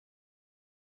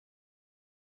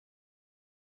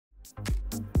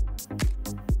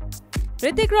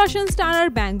Hrithik Roshan's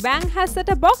star Bang Bang has set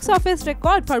a box office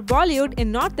record for Bollywood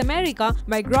in North America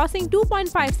by grossing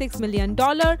 $2.56 million,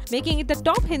 making it the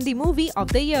top Hindi movie of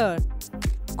the year.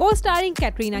 Co-starring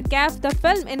Katrina Kaif, the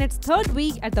film in its third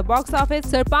week at the box office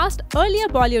surpassed earlier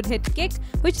Bollywood hit Kick,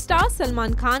 which stars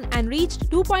Salman Khan, and reached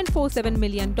 $2.47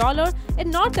 million in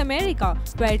North America,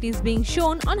 where it is being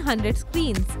shown on 100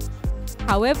 screens.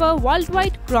 However,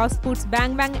 worldwide gross puts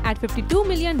Bang Bang at $52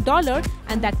 million,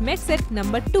 and that makes it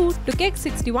number 2 to Kick's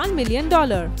 $61 million.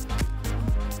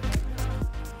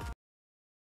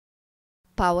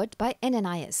 Powered by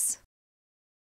NNIS.